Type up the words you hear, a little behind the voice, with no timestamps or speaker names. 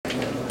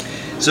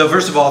So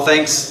first of all,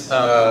 thanks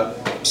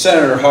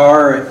Senator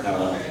Har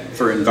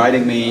for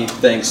inviting me.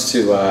 Thanks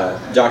to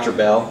Dr.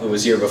 Bell, who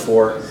was here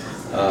before.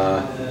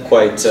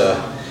 Quite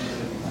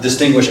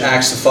distinguished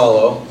acts to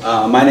follow.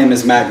 My name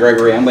is Matt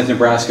Gregory. I'm with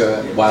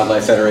Nebraska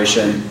Wildlife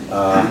Federation.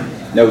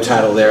 No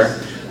title there.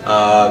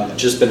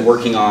 Just been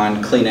working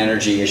on clean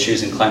energy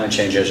issues and climate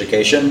change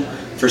education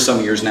for some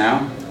years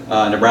now.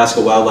 Nebraska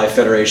Wildlife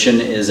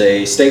Federation is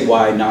a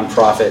statewide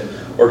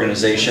nonprofit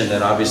organization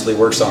that obviously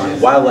works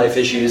on wildlife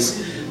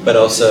issues, but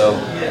also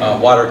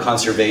water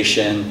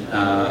conservation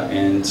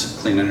and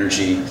clean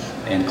energy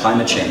and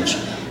climate change.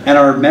 And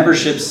our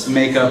memberships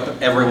make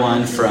up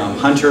everyone from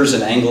hunters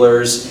and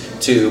anglers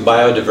to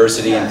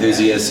biodiversity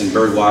enthusiasts and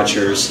bird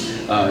watchers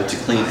to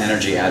clean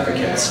energy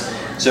advocates.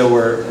 So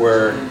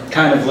we're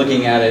kind of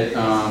looking at it,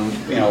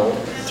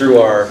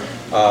 through our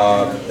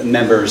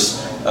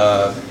members'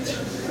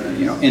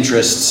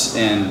 interests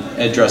in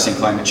addressing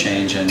climate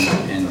change and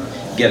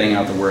getting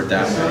out the word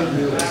that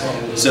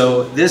way.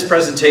 So this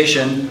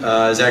presentation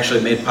is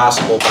actually made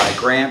possible by a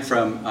grant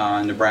from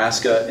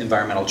Nebraska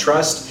Environmental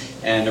Trust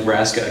and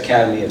Nebraska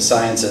Academy of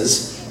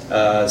Sciences.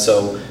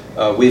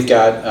 We've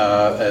got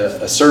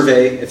a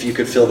survey, if you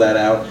could fill that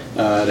out,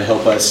 to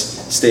help us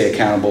stay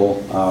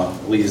accountable.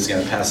 Lee is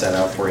going to pass that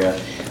out for you.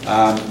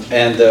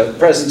 And the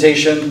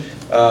presentation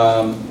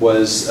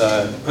was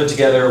put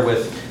together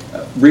with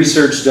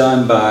research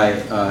done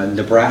by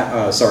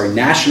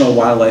National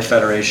Wildlife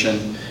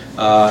Federation,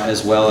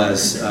 as well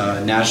as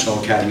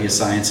National Academy of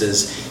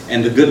Sciences,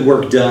 and the good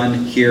work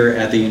done here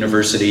at the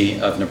University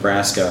of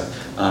Nebraska,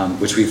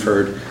 which we've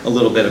heard a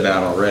little bit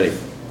about already.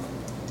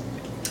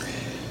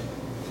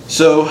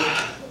 So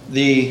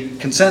the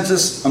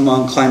consensus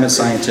among climate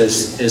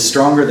scientists is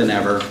stronger than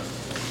ever.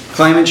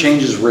 Climate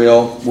change is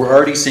real. We're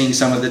already seeing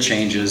some of the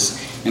changes,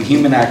 and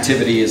human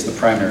activity is the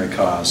primary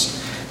cause.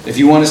 If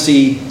you want to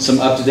see some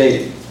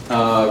up-to-date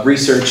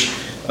research,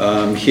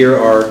 here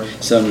are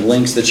some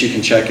links that you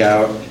can check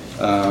out.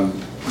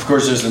 Of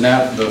course, there's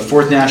the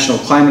fourth National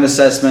Climate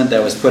Assessment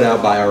that was put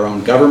out by our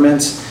own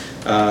government.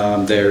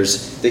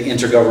 There's the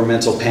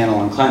Intergovernmental Panel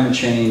on Climate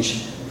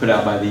Change put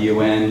out by the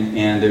UN,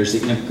 and there's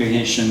the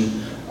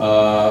Implication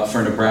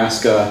for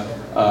Nebraska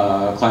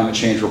Climate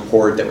Change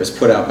Report that was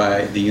put out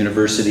by the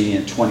university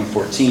in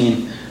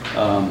 2014,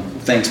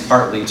 thanks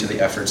partly to the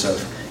efforts of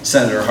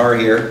Senator Har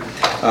here.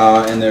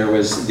 And there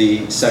was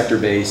the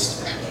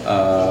sector-based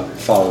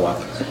follow-up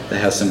that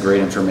has some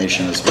great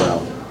information as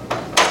well.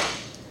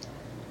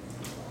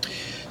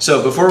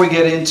 So before we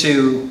get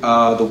into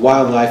the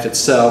wildlife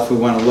itself, we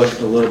want to look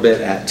a little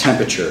bit at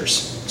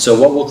temperatures. So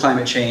what will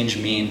climate change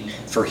mean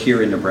for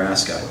here in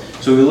Nebraska?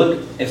 So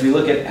if we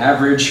look at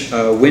average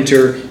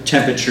winter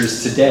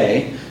temperatures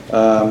today,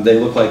 they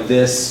look like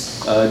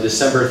this,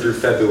 December through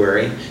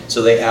February.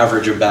 So they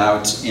average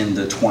about in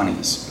the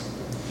 20s.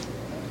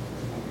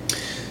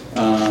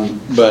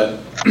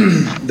 But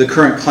the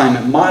current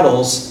climate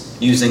models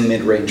using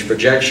mid-range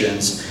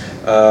projections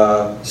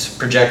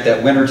project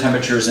that winter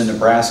temperatures in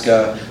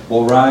Nebraska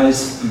will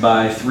rise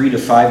by 3 to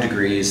 5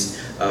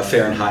 degrees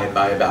Fahrenheit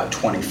by about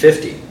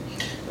 2050.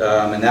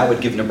 And that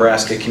would give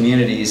Nebraska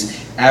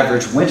communities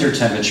average winter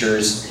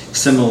temperatures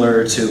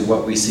similar to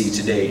what we see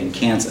today in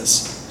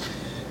Kansas.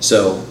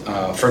 So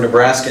for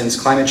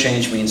Nebraskans, climate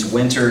change means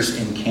winters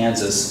in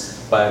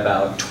Kansas by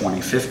about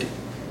 2050.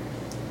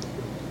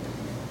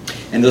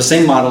 And those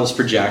same models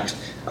project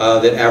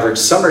that average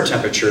summer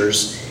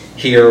temperatures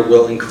here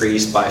will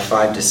increase by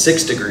 5 to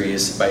 6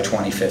 degrees by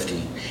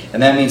 2050.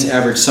 And that means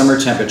average summer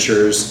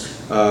temperatures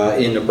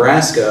in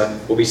Nebraska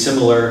will be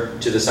similar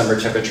to the summer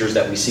temperatures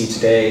that we see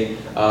today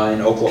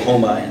in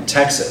Oklahoma and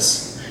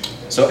Texas.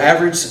 So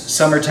average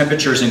summer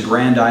temperatures in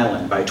Grand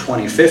Island by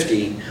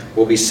 2050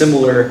 will be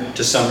similar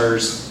to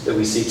summers that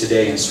we see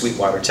today in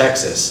Sweetwater,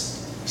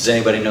 Texas. Does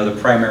anybody know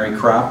the primary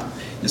crop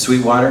in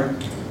Sweetwater?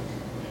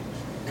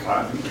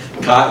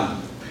 Cotton.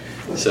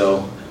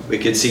 So we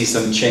could see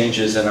some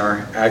changes in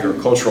our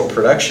agricultural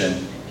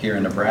production here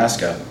in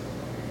Nebraska.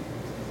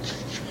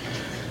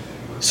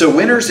 So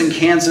winters in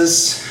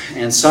Kansas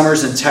and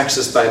summers in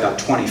Texas by about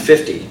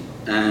 2050.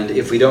 And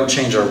if we don't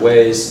change our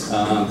ways,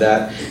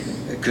 that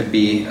could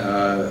be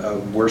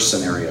a worse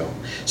scenario.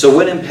 So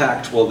what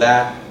impact will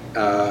that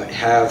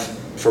have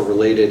for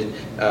related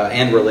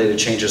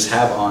changes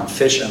have on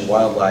fish and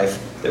wildlife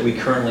that we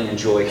currently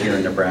enjoy here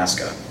in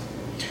Nebraska?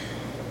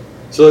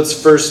 So let's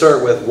first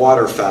start with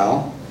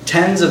waterfowl.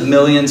 Tens of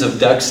millions of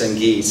ducks and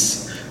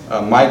geese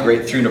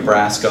migrate through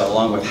Nebraska,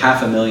 along with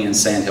 500,000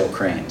 sandhill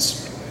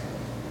cranes.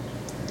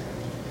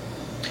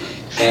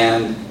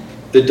 And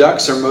the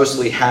ducks are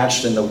mostly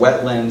hatched in the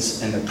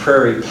wetlands and the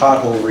prairie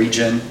pothole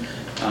region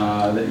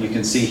that you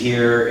can see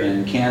here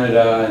in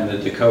Canada and the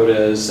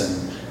Dakotas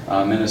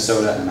and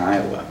Minnesota and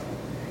Iowa.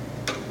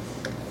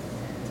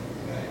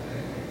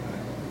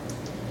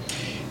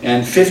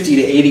 And 50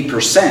 to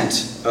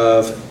 80%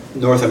 of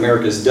North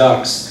America's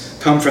ducks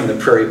come from the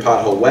prairie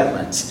pothole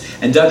wetlands.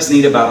 And ducks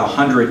need about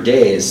 100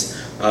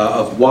 days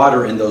of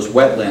water in those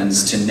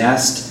wetlands to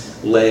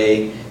nest,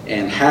 lay,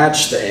 and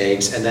hatch the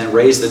eggs and then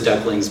raise the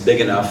ducklings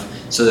big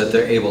enough so that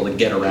they're able to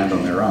get around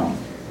on their own.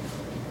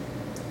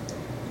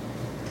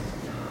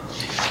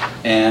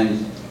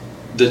 And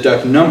the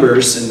duck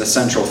numbers in the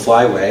Central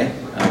Flyway,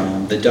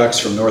 the ducks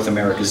from North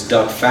America's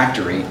duck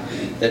factory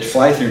that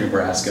fly through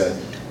Nebraska,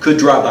 could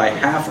drop by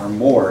half or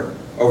more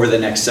over the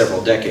next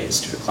several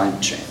decades due to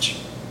climate change.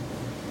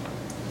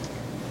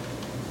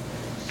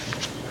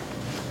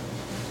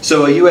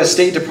 So a U.S.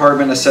 State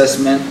Department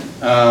assessment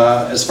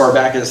as far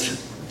back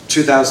as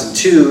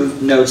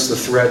 2002 notes the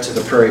threat to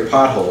the prairie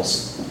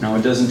potholes. Now,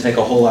 it doesn't take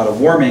a whole lot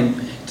of warming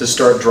to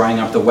start drying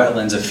up the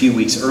wetlands a few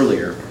weeks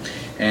earlier,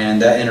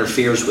 and that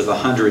interferes with the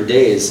 100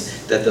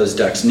 days that those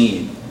ducks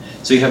need.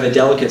 So you have a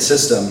delicate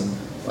system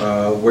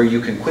where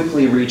you can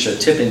quickly reach a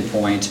tipping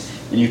point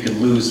and you can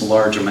lose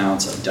large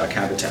amounts of duck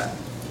habitat.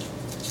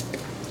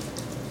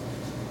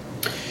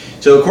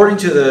 So according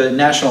to the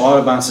National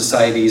Audubon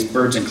Society's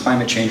Birds and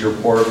Climate Change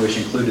report, which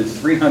included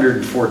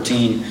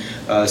 314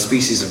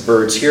 species of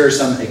birds, here are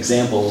some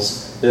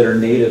examples that are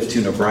native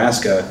to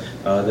Nebraska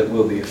that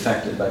will be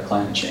affected by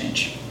climate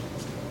change.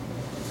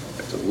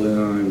 The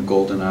loon,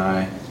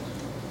 goldeneye,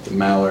 the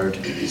mallard,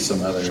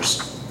 some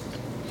others.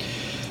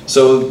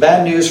 So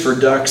bad news for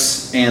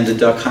ducks and the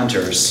duck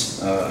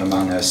hunters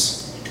among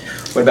us.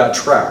 What about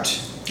trout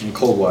and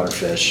cold water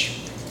fish?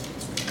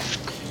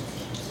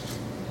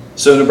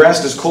 So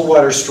Nebraska's cold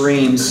water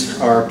streams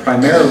are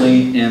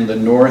primarily in the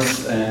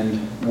north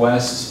and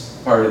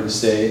west part of the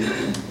state. You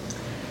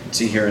can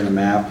see here in the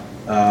map.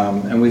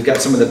 And we've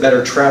got some of the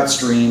better trout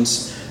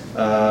streams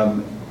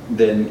and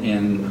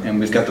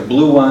we've got the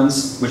blue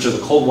ones, which are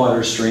the cold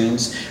water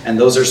streams, and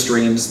those are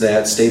streams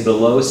that stay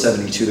below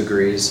 72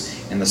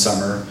 degrees in the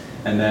summer.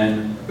 And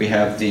then we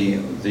have the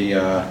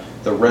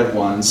red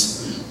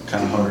ones,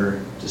 kind of harder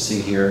to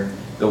see here.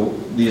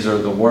 These are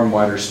the warm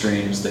water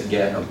streams that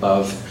get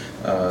above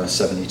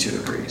 72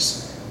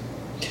 degrees.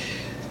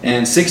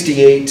 And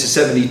 68 to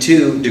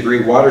 72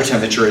 degree water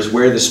temperature is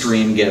where the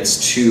stream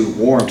gets too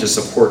warm to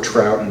support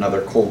trout and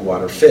other cold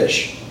water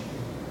fish.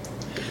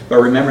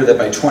 But remember that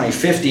by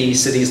 2050,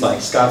 cities like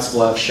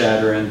Scottsbluff,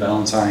 Chadron,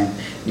 Valentine,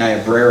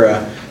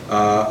 Niobrara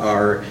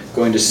are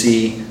going to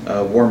see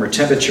warmer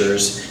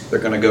temperatures. They're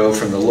going to go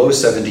from the low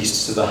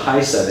 70s to the high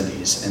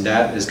 70s, and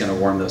that is going to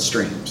warm those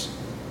streams.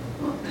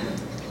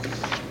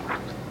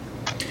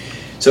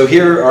 So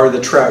here are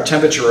the trout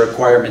temperature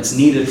requirements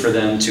needed for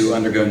them to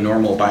undergo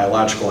normal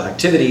biological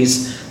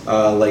activities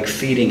like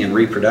feeding and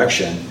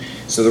reproduction.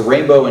 So the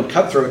rainbow and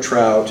cutthroat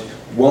trout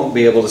won't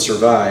be able to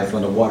survive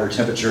when the water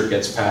temperature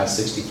gets past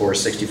 64,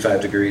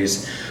 65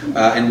 degrees.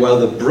 And while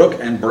the brook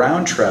and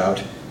brown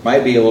trout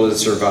might be able to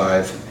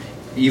survive,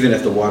 even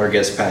if the water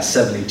gets past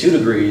 72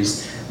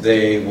 degrees,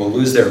 they will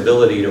lose their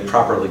ability to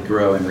properly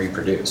grow and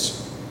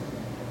reproduce.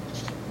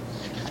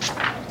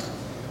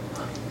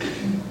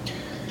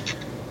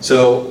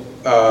 So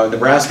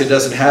Nebraska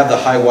doesn't have the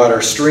high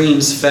water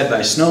streams fed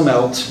by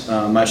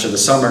snowmelt much of the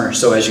summer,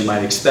 so as you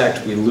might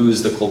expect, we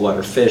lose the cold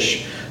water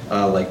fish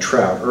like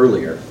trout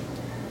earlier.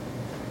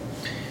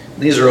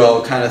 These are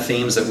all kind of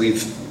themes that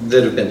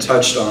have been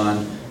touched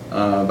on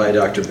by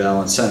Dr. Bell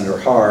and Senator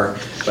Har,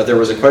 but there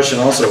was a question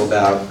also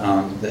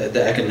about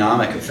the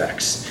economic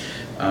effects.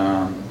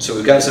 So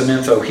we've got some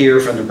info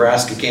here from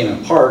Nebraska Game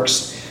and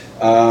Parks.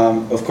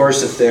 Of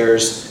course, if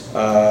there's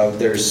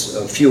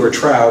fewer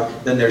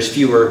trout, then there's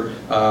fewer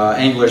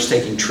anglers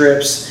taking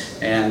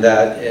trips, and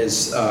that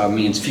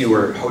means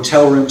fewer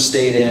hotel rooms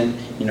stayed in,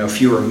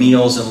 fewer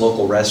meals in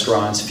local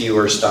restaurants,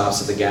 fewer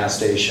stops at the gas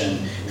station,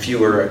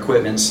 fewer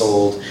equipment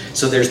sold.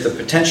 So there's the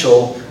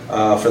potential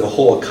for the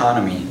whole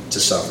economy to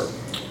suffer.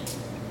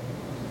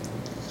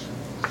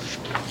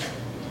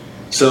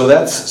 So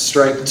that's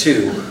strike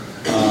two.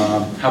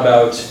 How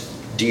about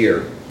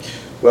deer?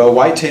 Well,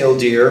 white-tailed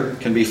deer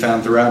can be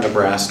found throughout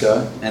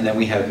Nebraska, and then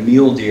we have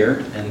mule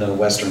deer in the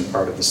western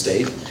part of the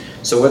state.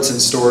 So what's in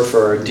store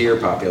for our deer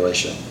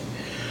population?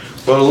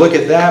 Well, to look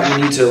at that,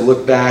 we need to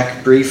look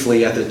back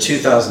briefly at the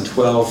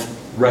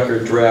 2012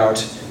 record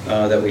drought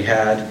that we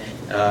had.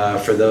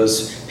 For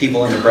those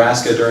people in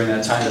Nebraska during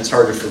that time, it's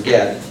hard to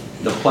forget.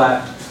 The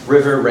Platte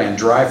River ran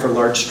dry for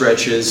large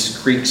stretches,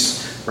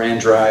 creeks ran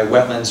dry,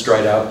 wetlands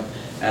dried up,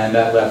 and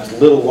that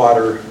left little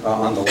water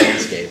on the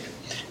landscape.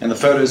 And the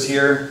photos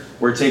here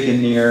were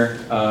taken near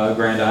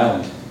Grand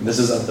Island. This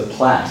is of the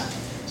Platte,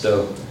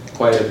 so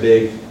quite a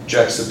big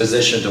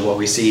juxtaposition to what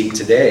we see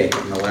today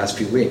in the last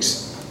few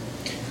weeks.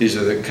 These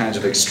are the kinds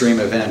of extreme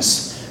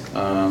events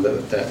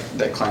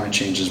that climate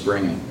change is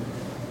bringing.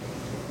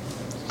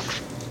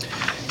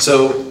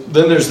 So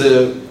then there's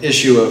the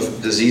issue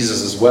of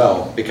diseases as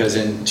well, because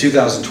in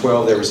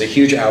 2012 there was a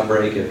huge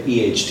outbreak of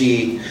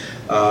EHD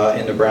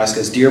in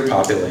Nebraska's deer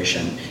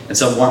population, and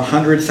some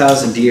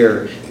 100,000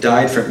 deer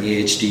died from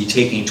EHD,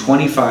 taking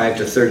 25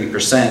 to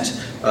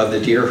 30% of the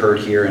deer herd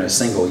here in a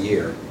single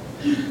year.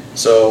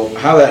 So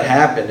how that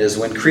happened is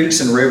when creeks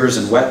and rivers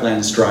and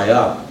wetlands dry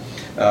up,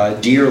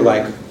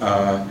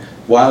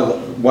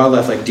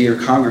 wildlife like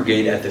deer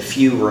congregate at the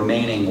few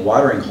remaining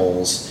watering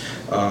holes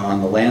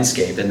on the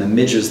landscape, and the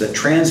midges that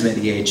transmit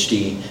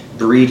EHD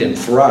breed and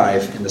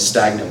thrive in the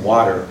stagnant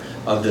water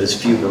of those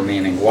few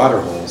remaining water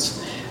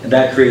holes. And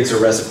that creates a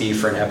recipe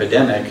for an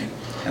epidemic,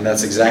 and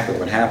that's exactly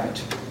what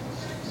happened.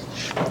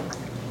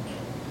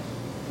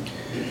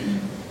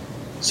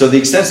 So the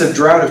extensive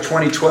drought of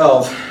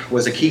 2012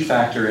 was a key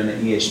factor in the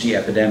EHD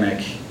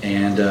epidemic,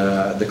 and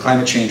the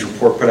climate change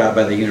report put out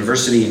by the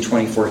university in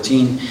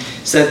 2014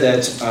 said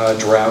that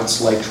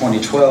droughts like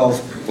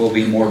 2012 will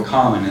be more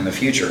common in the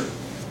future.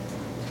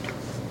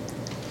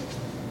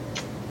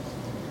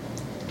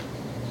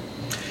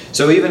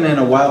 So even in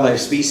a wildlife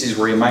species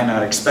where you might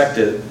not expect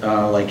it,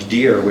 like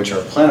deer, which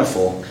are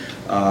plentiful,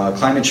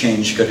 climate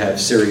change could have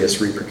serious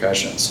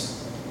repercussions.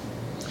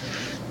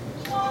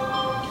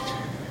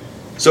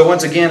 So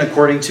once again,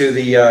 according to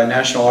the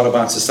National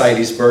Audubon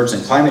Society's Birds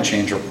and Climate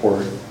Change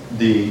Report,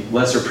 the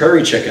lesser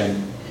prairie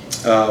chicken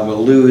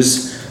will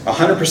lose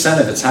 100%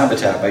 of its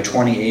habitat by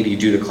 2080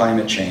 due to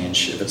climate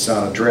change if it's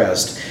not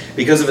addressed,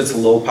 because of its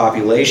low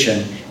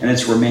population, and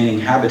its remaining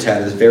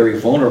habitat is very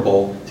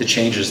vulnerable to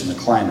changes in the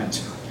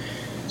climate.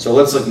 So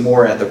let's look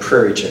more at the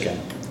prairie chicken.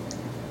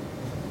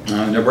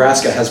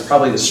 Nebraska has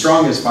probably the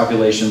strongest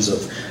populations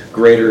of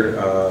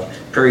greater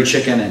prairie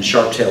chicken and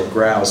sharp-tailed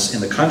grouse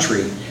in the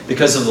country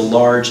because of the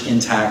large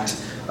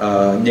intact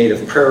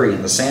native prairie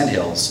in the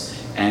sandhills,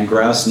 and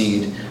grouse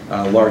need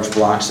large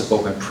blocks of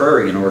open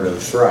prairie in order to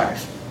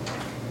thrive.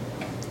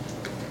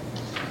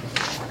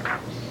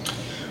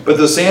 But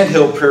the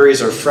sandhill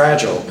prairies are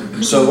fragile,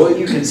 so what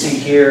you can see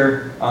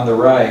here on the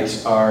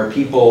right are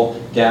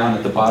people down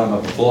at the bottom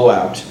of a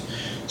blowout.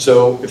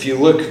 So if you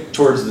look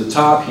towards the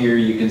top here,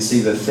 you can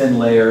see the thin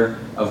layer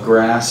of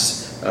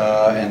grass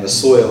and the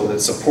soil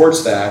that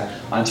supports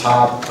that on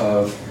top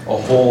of a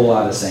whole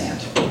lot of sand.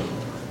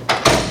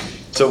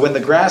 So when the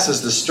grass is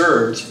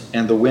disturbed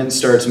and the wind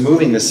starts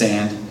moving the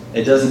sand,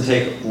 it doesn't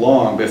take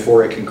long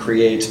before it can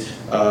create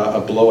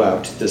a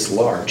blowout this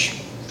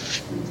large.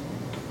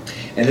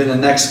 And in the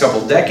next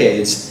couple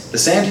decades, the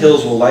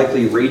sandhills will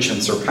likely reach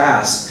and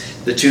surpass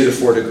the 2 to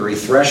 4 degree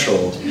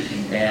threshold,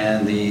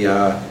 and the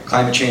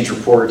climate change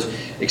report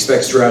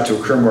expects drought to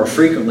occur more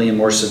frequently and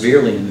more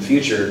severely in the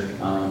future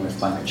if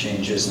climate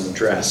change isn't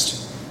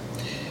addressed.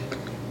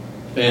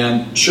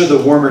 And should the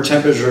warmer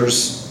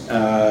temperatures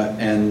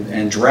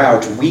and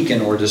drought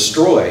weaken or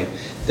destroy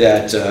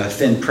that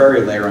thin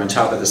prairie layer on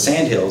top of the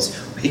sandhills,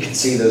 we can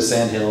see those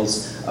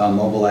sandhills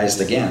mobilized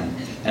again.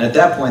 And at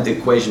that point, the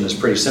equation is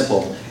pretty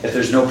simple. If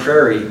there's no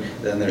prairie,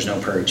 then there's no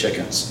prairie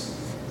chickens.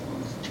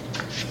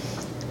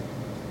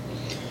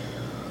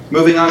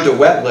 Moving on to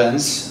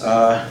wetlands.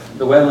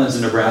 The wetlands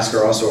in Nebraska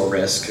are also a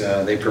risk.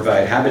 They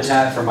provide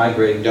habitat for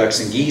migrating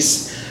ducks and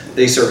geese.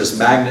 They serve as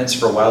magnets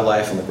for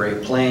wildlife in the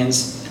Great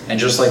Plains. And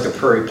just like the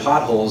prairie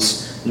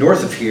potholes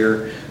north of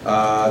here,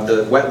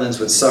 the wetlands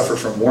would suffer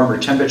from warmer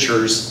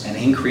temperatures and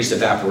increased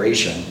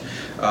evaporation.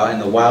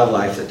 And the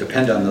wildlife that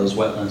depend on those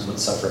wetlands would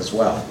suffer as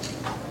well.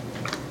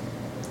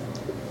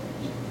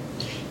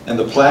 And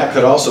the Platte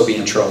could also be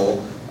in trouble.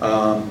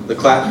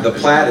 The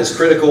Platte is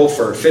critical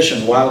for fish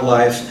and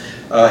wildlife.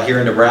 Here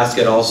in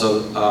Nebraska, it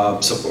also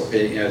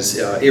is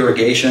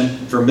irrigation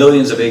for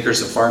millions of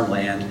acres of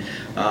farmland,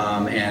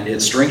 and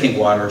it's drinking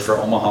water for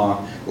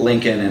Omaha,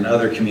 Lincoln, and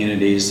other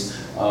communities,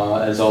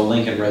 as all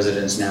Lincoln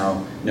residents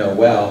now know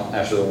well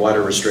after the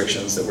water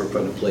restrictions that were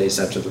put in place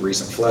after the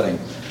recent flooding.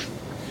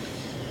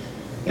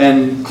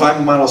 And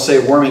climate models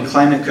say warming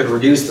climate could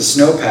reduce the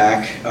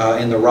snowpack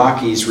in the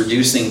Rockies,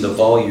 reducing the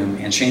volume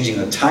and changing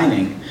the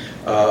timing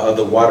of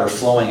the water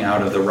flowing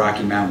out of the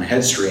Rocky Mountain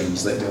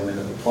headstreams that go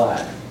into the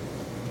Platte.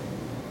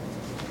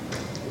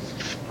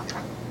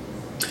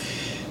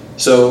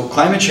 So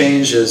climate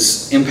change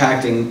is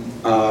impacting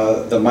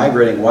the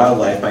migrating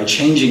wildlife by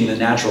changing the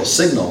natural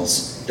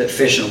signals that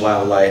fish and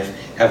wildlife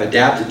have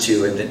adapted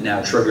to and that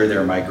now trigger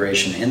their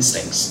migration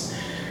instincts.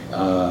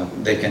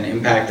 They can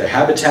impact the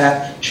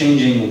habitat,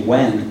 changing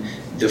when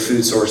the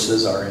food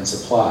sources are in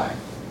supply.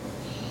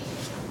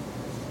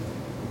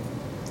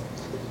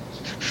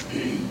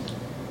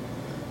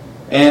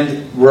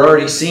 And we're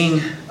already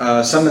seeing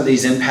some of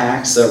these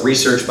impacts.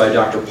 Research by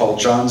Dr. Paul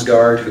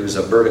Johnsgaard, who's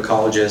a bird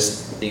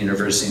ecologist at the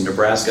University of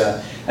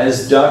Nebraska,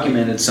 has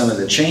documented some of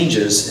the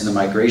changes in the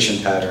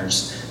migration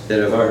patterns that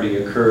have already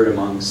occurred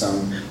among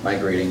some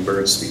migrating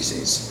bird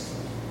species.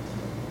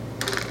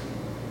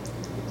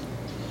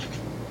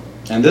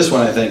 And this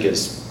one I think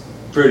is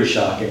pretty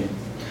shocking,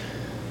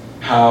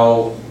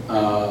 how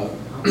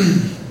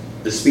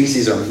the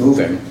species are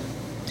moving.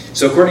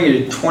 So according to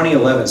a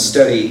 2011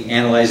 study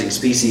analyzing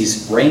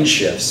species range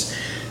shifts,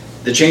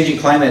 the changing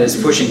climate is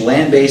pushing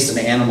land-based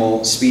and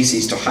animal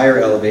species to higher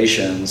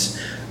elevations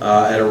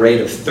at a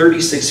rate of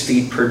 36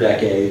 feet per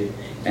decade,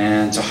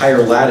 and to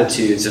higher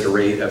latitudes at a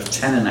rate of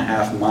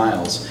 10.5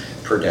 miles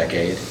per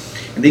decade.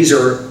 And these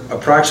are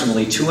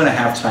approximately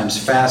 2.5 times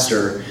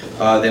faster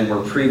than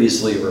were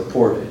previously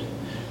reported.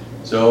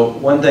 So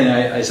one thing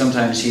I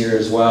sometimes hear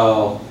as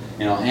well,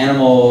 You know,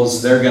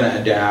 animals, they're going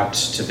to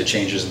adapt to the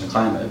changes in the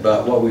climate.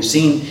 But what we've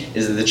seen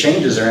is that the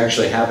changes are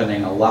actually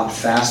happening a lot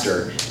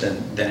faster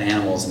than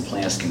animals and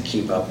plants can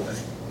keep up with.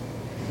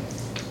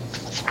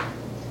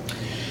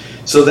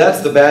 So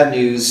that's the bad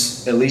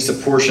news, at least a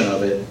portion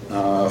of it.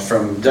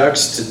 From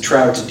ducks to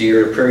trout to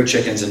deer to prairie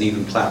chickens and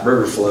even Platte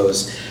River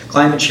flows,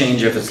 climate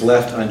change, if it's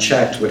left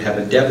unchecked, would have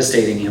a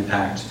devastating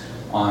impact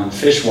on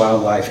fish,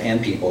 wildlife,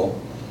 and people.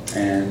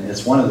 And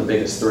it's one of the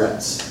biggest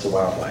threats to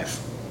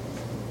wildlife.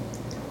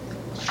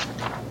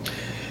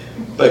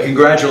 But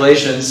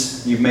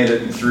congratulations, you've made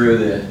it through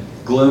the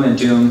gloom and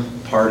doom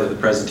part of the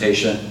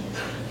presentation.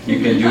 You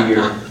can do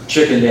your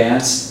chicken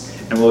dance,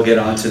 and we'll get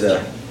on to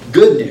the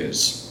good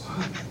news.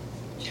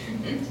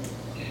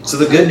 So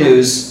the good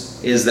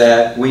news is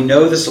that we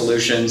know the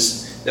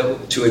solutions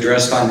to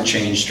address climate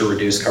change to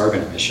reduce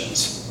carbon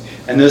emissions.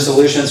 And those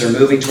solutions are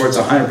moving towards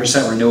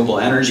 100% renewable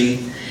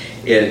energy.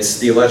 It's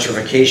the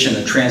electrification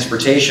of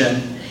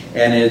transportation,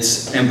 and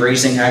it's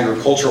embracing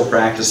agricultural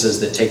practices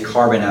that take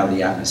carbon out of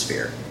the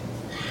atmosphere.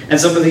 And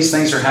some of these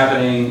things are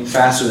happening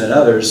faster than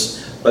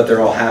others, but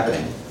they're all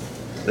happening.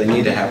 They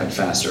need to happen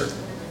faster.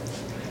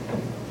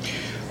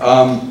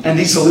 And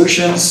these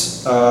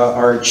solutions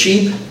are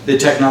cheap, the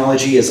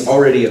technology is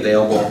already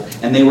available,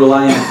 and they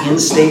rely on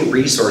in-state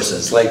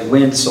resources like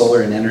wind,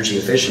 solar, and energy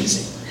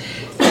efficiency.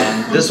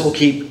 And this will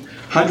keep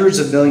hundreds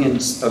of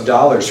millions of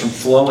dollars from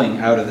flowing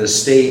out of the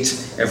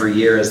state every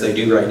year, as they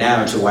do right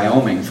now, to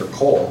Wyoming for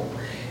coal.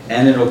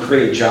 And it'll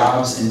create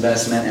jobs,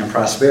 investment, and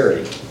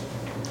prosperity.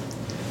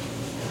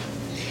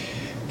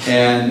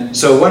 And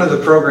so one of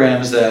the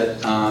programs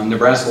that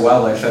Nebraska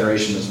Wildlife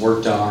Federation has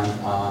worked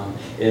on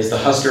is the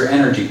Husker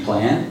Energy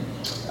Plan,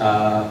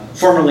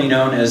 formerly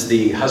known as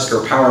the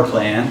Husker Power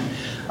Plan,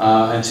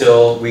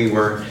 until we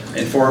were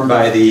informed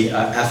by the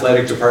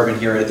athletic department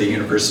here at the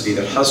university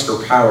that Husker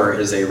Power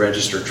is a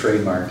registered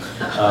trademark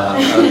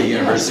of the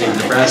University of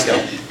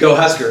Nebraska. Go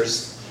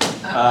Huskers!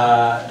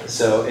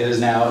 So it is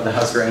now the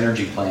Husker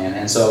Energy Plan,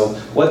 and so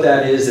what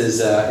that is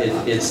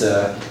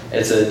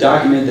it's a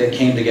document that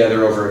came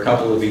together over a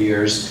couple of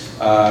years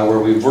where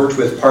we've worked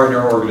with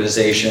partner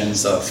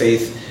organizations,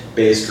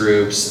 faith-based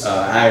groups,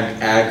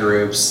 ag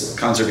groups,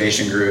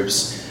 conservation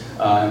groups,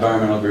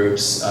 environmental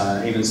groups,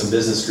 even some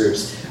business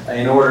groups,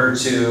 in order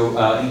to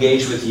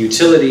engage with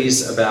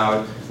utilities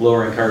about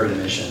lowering carbon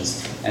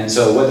emissions. And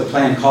so what the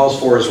plan calls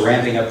for is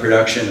ramping up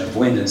production of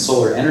wind and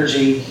solar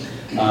energy,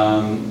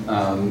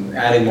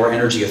 adding more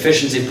energy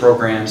efficiency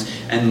programs,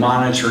 and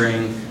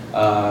monitoring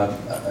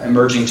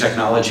emerging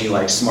technology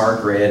like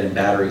smart grid and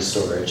battery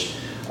storage.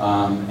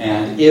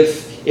 And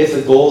if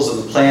the goals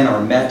of the plan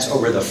are met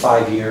over the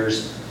 5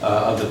 years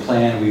of the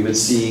plan, we would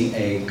see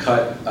a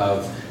cut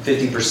of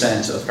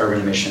 50% of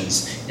carbon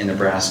emissions in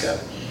Nebraska.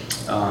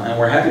 And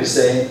we're happy to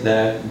say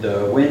that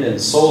the wind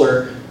and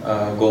solar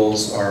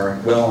goals are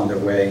well on their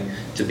way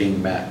to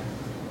being met.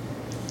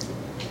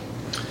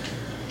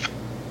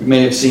 You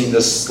may have seen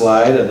this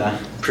slide in the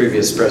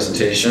previous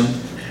presentation,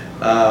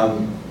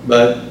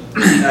 but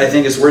I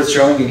think it's worth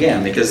showing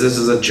again because this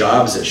is a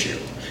jobs issue.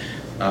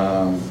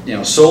 You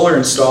know, solar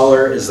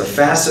installer is the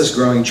fastest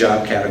growing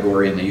job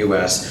category in the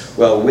U.S.,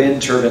 while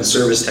wind turbine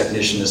service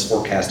technician is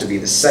forecast to be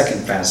the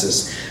second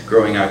fastest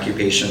growing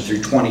occupation through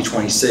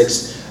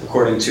 2026,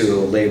 according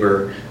to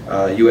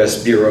a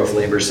U.S. Bureau of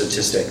Labor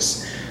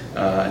Statistics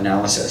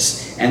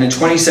analysis. And in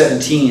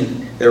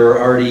 2017, there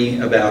were already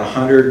about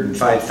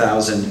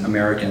 105,000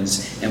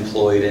 Americans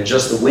employed in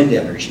just the wind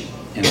energy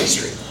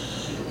industry.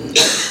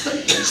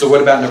 So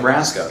what about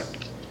Nebraska?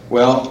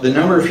 Well, the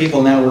number of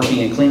people now working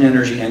in clean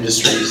energy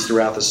industries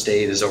throughout the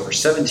state is over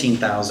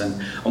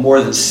 17,000, a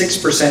more than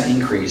 6%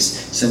 increase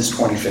since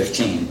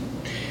 2015.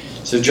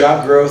 So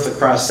job growth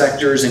across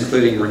sectors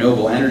including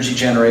renewable energy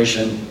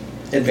generation,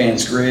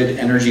 advanced grid,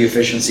 energy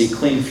efficiency,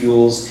 clean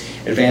fuels,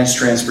 advanced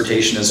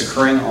transportation is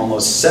occurring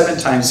almost 7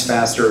 times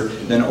faster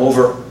than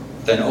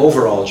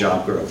overall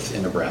job growth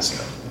in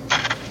Nebraska.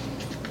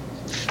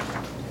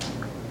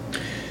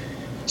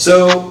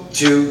 So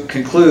to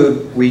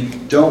conclude, we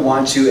don't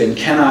want to and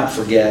cannot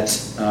forget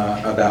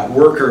about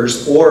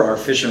workers or our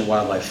fish and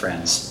wildlife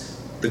friends.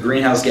 The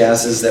greenhouse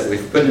gases that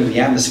we've put into the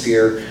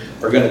atmosphere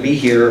are going to be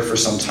here for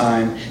some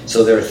time,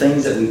 so there are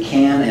things that we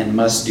can and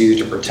must do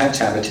to protect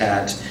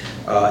habitat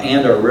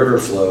and our river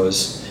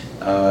flows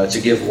to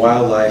give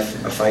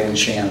wildlife a fighting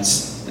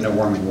chance in a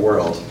warming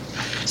world.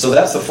 So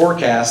that's the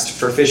forecast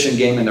for fish and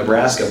game in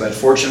Nebraska, but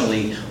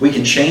fortunately we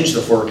can change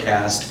the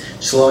forecast,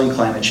 slowing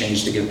climate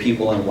change to give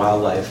people and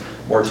wildlife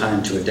more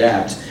time to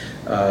adapt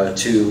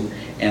to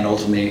and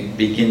ultimately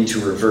begin to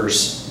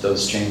reverse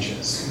those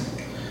changes.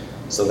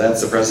 So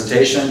that's the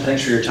presentation.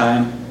 Thanks for your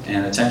time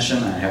and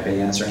attention. I'm happy to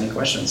answer any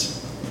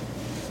questions.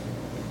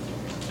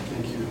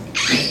 Thank you.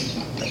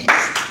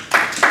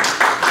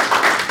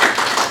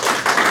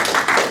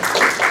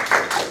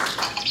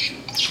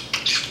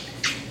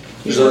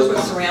 You work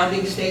with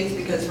surrounding states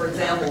because, for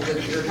example,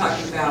 if you're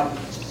talking about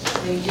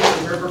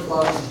maintaining river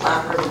flows,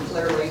 Platte River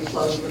clearly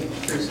flows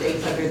through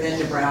states other than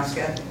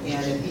Nebraska,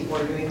 and if people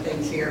are doing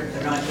things here,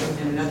 they're not doing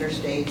them in other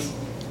states,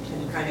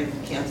 kind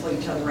of cancel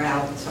each other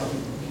out. So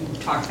you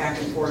talk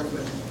back and forth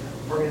with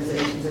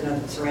organizations in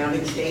the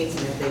surrounding states,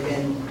 and if they've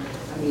been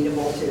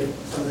amenable to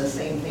some of the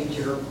same things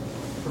you're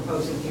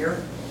proposing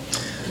here?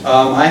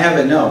 I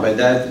haven't, no, but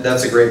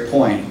that's a great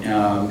point.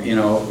 You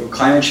know,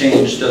 climate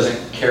change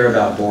doesn't care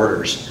about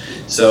borders.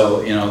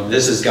 So, you know,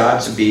 this has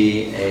got to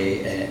be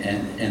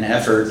an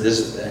effort, this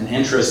is an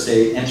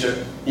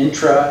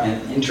intra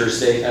and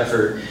interstate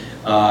effort,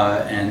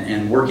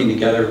 and working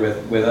together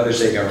with other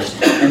state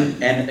governments.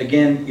 And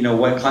again, you know,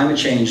 what climate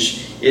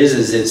change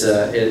is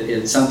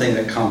it's something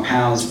that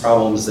compounds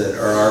problems that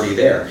are already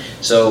there.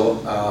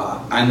 So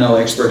I'm no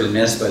expert in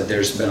this, but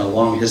there's been a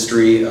long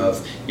history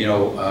of, you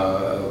know,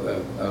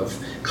 of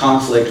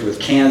conflict with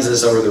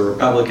Kansas over the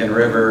Republican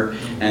River,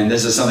 and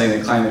this is something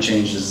that climate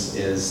change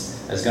is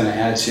going to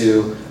add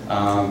to,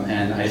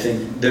 and I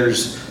think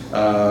there's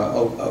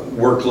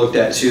work looked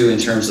at too in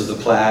terms of the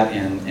Platte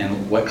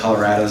and what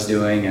Colorado's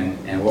doing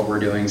and what we're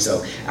doing.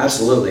 So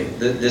absolutely,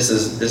 this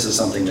is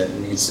something that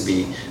needs to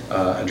be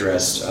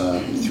addressed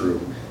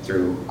through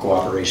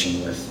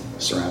cooperation with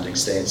surrounding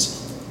states.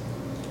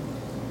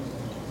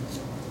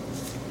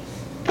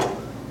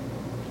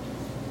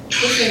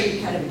 This may be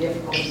kind of a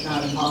difficult, if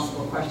not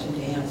impossible question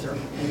to answer.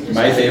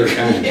 My favorite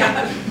kind.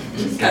 Yeah,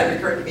 it's kind of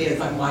occurred to me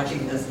as I'm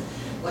watching this,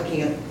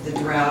 looking at the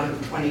drought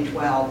of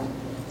 2012.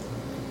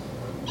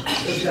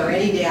 Is there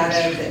any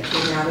data that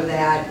came out of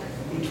that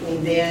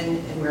between then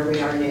and where we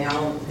are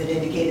now that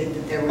indicated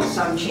that there was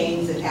some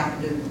change that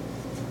happened to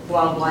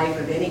wildlife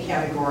of any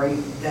category,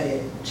 that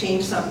it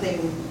changed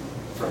something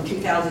from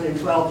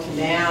 2012 to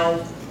now,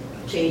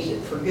 changed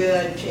it for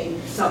good,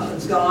 changed,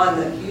 something's gone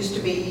that used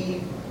to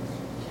be?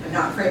 I'm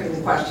not framing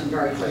the question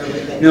very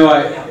clearly. But no,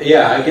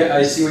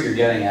 I see what you're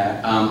getting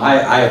at.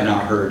 I have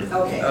not heard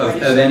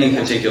of any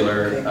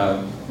particular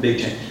big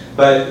change.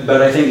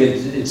 But I think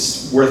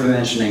it's worth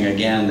mentioning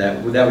again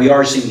that we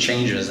are seeing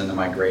changes in the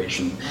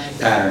migration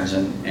patterns,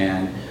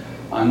 and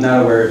I'm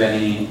not aware of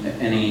any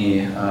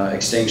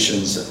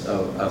extinctions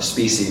of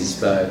species.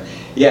 But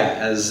yeah,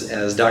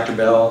 as Dr.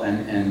 Bell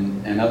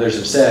and others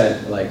have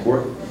said, like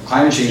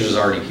climate change is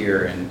already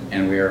here,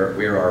 and we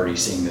are already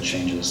seeing the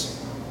changes.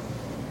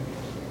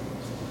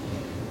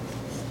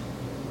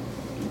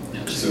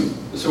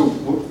 So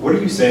what do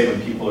you say when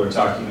people are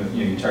talking?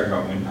 You know, you talk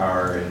about wind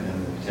power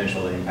and the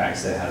potential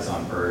impacts that it has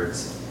on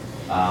birds.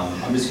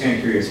 I'm just kind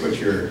of curious what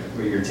your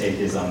take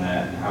is on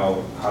that and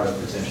how to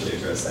potentially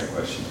address that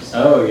question.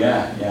 Oh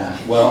yeah.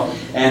 Well,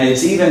 and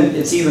it's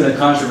even a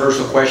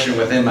controversial question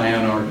within my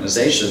own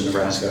organization,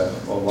 Nebraska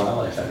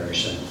Wildlife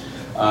Federation.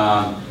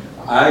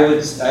 I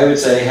would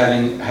say,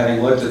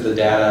 having looked at the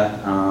data,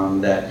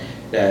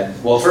 that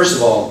well, first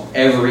of all,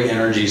 every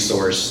energy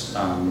source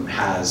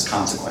has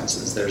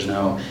consequences. There's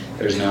no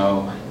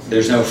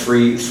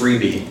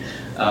freebie.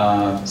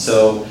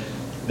 So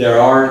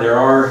there are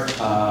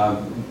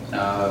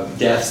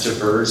deaths to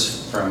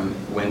birds from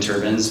wind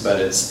turbines, but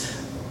it's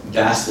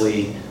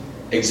vastly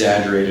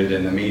exaggerated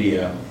in the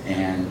media.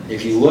 And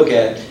if you look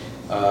at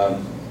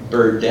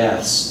bird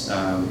deaths,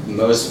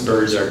 most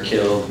birds are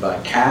killed by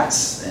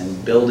cats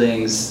and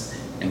buildings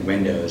and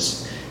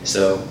windows.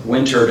 So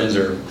wind turbines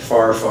are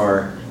far,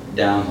 far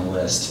down the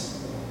list.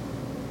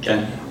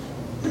 Ken?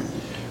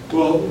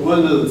 Well,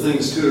 one of the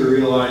things too to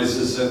realize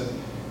is that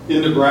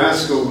in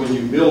Nebraska, when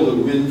you build a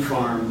wind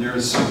farm,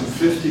 there's some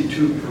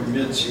 52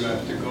 permits you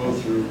have to go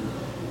through.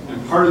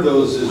 And part of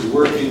those is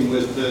working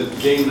with the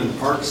Game and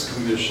Parks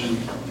Commission.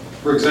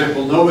 For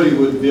example, nobody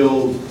would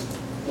build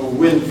a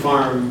wind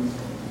farm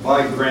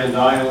by Grand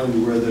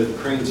Island where the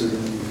cranes are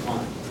going to be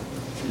flying.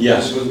 You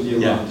just wouldn't be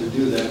allowed to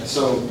do that.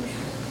 So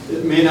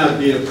it may not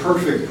be a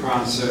perfect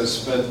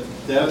process, but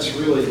that's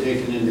really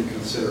taken into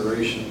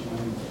consideration.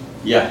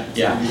 Yeah.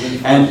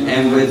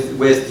 And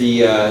with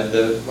the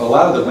a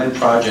lot of the wind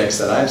projects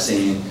that I've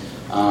seen,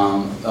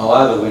 a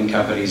lot of the wind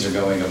companies are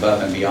going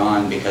above and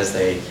beyond because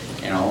they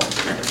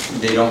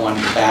don't want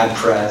bad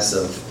press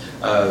of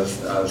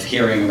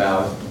hearing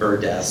about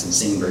bird deaths and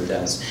seeing bird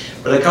deaths.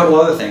 But a couple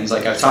other things,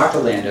 like I've talked to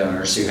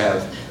landowners who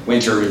have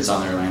wind turbines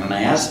on their land, and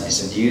I asked them, I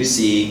said, do you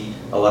see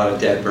a lot of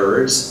dead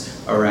birds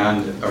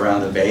around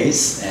the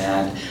base?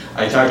 And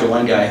I talked to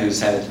one guy who's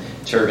had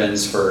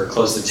turbines for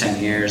close to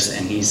 10 years,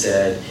 and he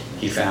said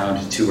he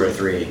found 2 or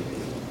 3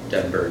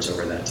 dead birds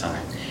over that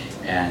time.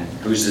 And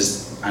who's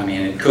just, I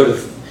mean, it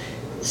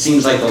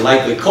seems like the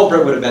likely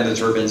culprit would have been the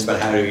turbines, but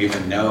how do you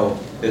even know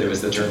that it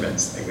was the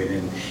turbines? Like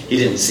he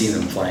didn't see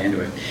them fly into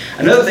it.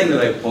 Another thing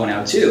that I point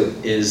out too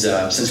is,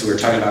 since we were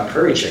talking about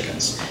prairie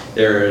chickens,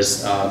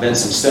 there's been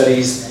some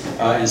studies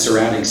in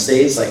surrounding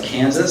states like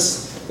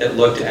Kansas that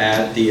looked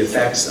at the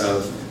effects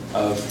of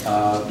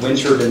wind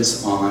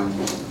turbines on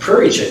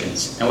prairie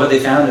chickens. And what they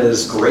found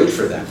is great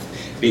for them,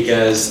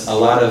 because a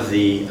lot of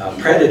the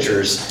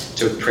predators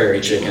to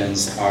prairie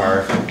chickens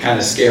are kind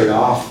of scared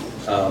off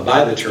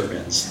by the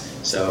turbines.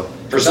 So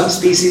for some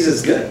species,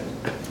 it's good.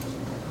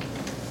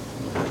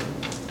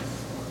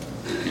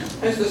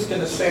 I was just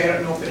going to say, I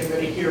don't know if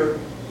anybody here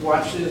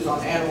watches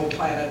on Animal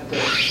Planet the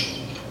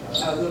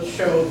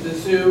show The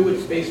Zoo.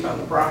 It's based on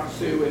the Bronx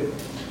Zoo, and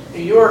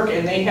New York,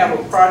 and they have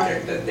a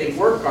project that they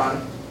work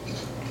on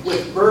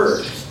with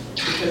birds,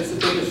 because the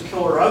biggest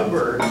killer of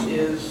birds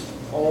is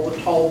all the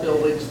tall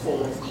buildings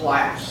full of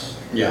glass.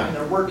 Yeah. And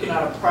they're working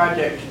on a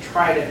project to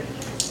try to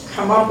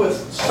come up with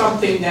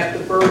something that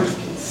the birds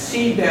can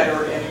see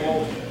better and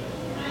won't,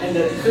 and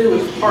the zoo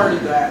is part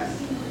of that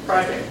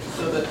project,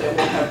 so that they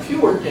will have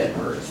fewer dead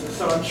birds. And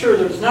so I'm sure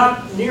there's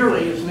not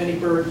nearly as many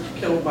birds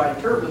killed by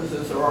turbines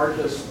as there are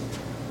just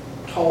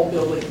tall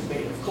buildings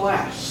made of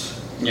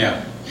glass.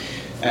 Yeah,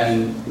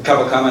 and a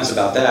couple comments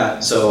about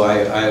that. So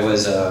I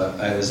was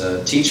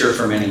a teacher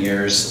for many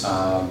years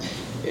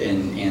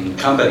in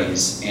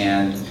companies,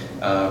 and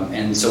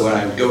so when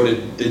I would go to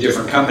the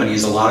different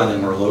companies, a lot of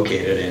them were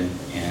located in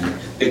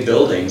big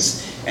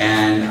buildings,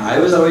 and I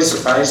was always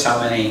surprised how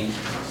many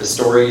the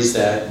stories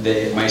that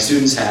my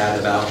students had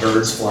about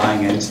birds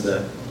flying into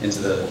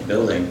the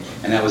building,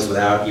 and that was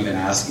without even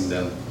asking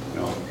them,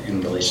 in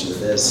relation to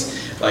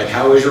this. Like,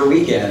 how was your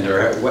weekend,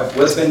 or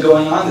what's been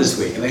going on this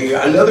week? And they go,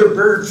 another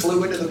bird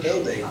flew into the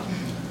building.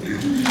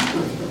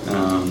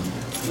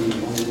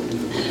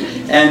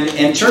 And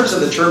in terms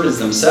of the turbines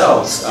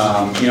themselves,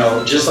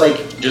 just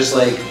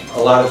like a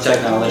lot of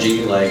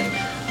technology, like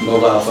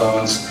mobile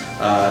phones,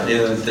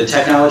 the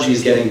technology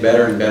is getting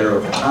better and better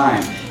over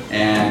time.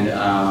 And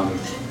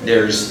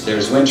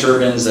there's wind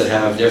turbines that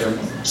have different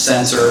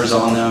sensors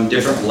on them,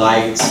 different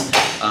lights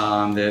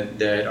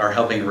that are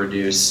helping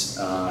reduce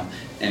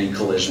any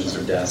collisions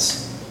or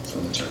deaths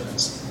from the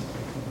turbines.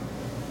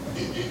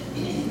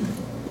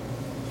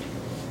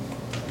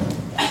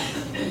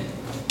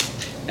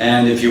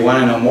 And if you want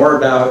to know more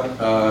about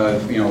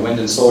wind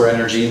and solar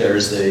energy,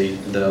 there's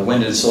the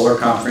Wind and Solar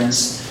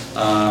Conference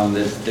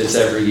that's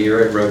every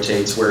year. It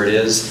rotates where it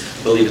is.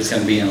 I believe it's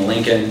going to be in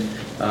Lincoln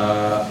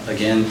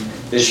again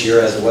this year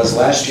as it was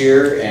last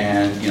year,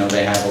 and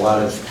they have a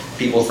lot of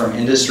people from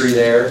industry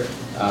there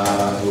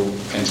who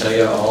can tell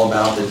you all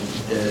about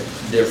the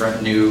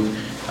different new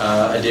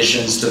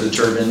additions to the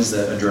turbines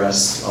that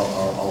address a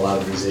lot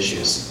of these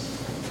issues.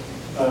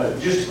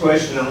 Just a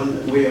question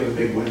on, we have a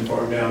big wind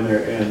farm down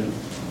there, and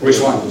Which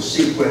one? The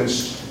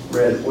sequenced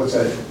red, what's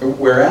that?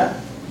 Where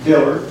at?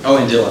 Diller. Oh,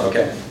 in Dilla,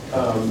 okay.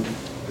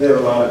 They have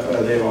a lot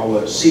of, they have all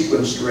the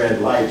sequenced red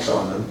lights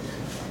on them.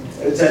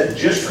 Is that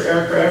just for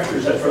aircraft, or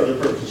is that for other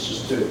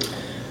purposes too?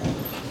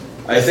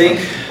 I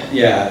think,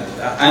 yeah,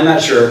 I'm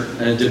not sure.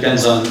 It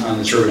depends on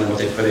the turbine and what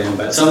they put in,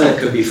 but some of that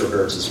could be for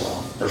birds as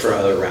well, or for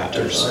other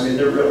raptors. I mean,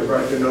 they're really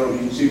bright. You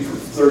can see for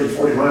 30,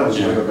 40 miles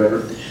Yeah. or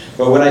better.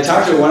 But when I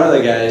talked to one of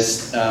the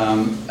guys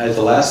at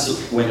the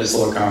last Wind and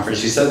Solar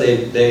Conference, he said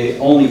they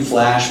only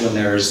flash when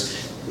there's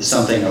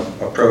something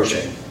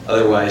approaching.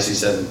 Otherwise, he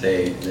said that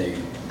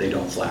they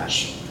don't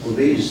flash. Well,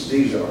 these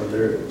are,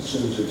 they're, as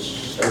soon as it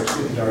starts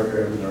getting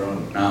darker, they're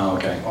on Oh,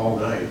 okay. all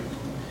night.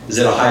 Is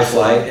it a high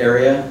flight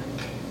area?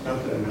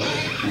 Not that I know.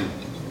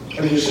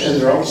 I mean,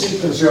 and they're all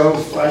sequenced, they all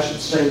flash at the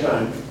same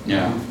time.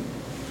 Yeah.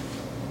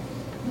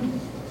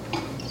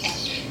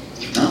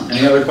 No?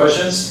 Any other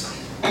questions?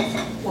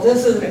 Well,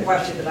 this isn't a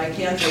question, but I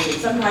can say that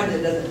sometimes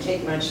it doesn't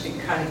take much to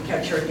kind of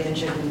catch your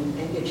attention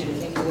and get you to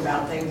thinking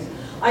about things.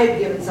 I had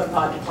given some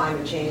thought to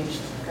climate change,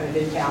 kind of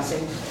in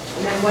passing.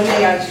 And then one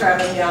day I was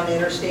traveling down the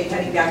interstate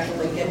heading back to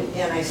Lincoln,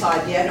 and I saw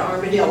a dead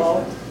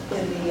armadillo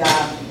in the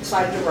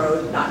side of the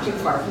road not too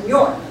far from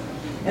York.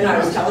 And I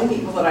was telling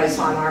people that I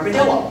saw an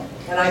armadillo.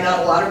 And I got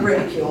a lot of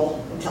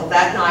ridicule until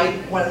that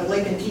night, one of the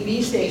Lincoln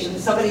TV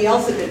stations, somebody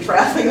else had been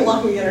traveling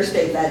along the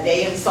interstate that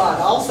day and saw it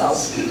also.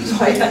 So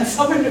I had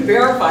someone to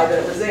verify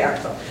that it was there.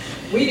 So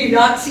we do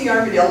not see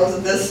armadillos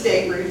in this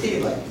state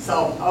routinely.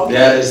 So, okay,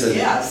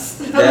 yes.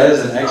 That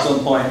is an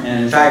excellent point.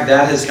 And in fact,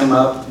 that has come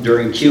up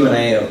during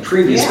Q&A of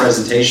previous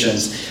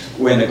presentations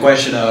when the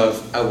question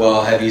of,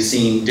 well, have you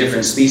seen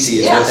different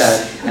species with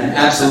that? And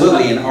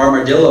absolutely, an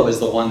armadillo is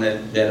the one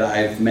that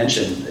I've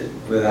mentioned,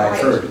 that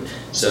I've heard.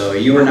 So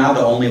you are not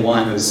the only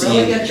one who's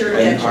seen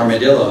an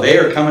armadillo. They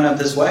are coming up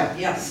this way.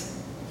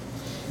 Yes.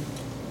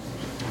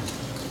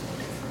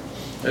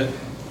 Good.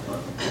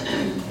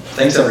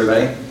 Thanks,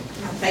 everybody.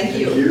 Thank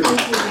you. Thank you.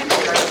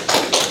 Thank you.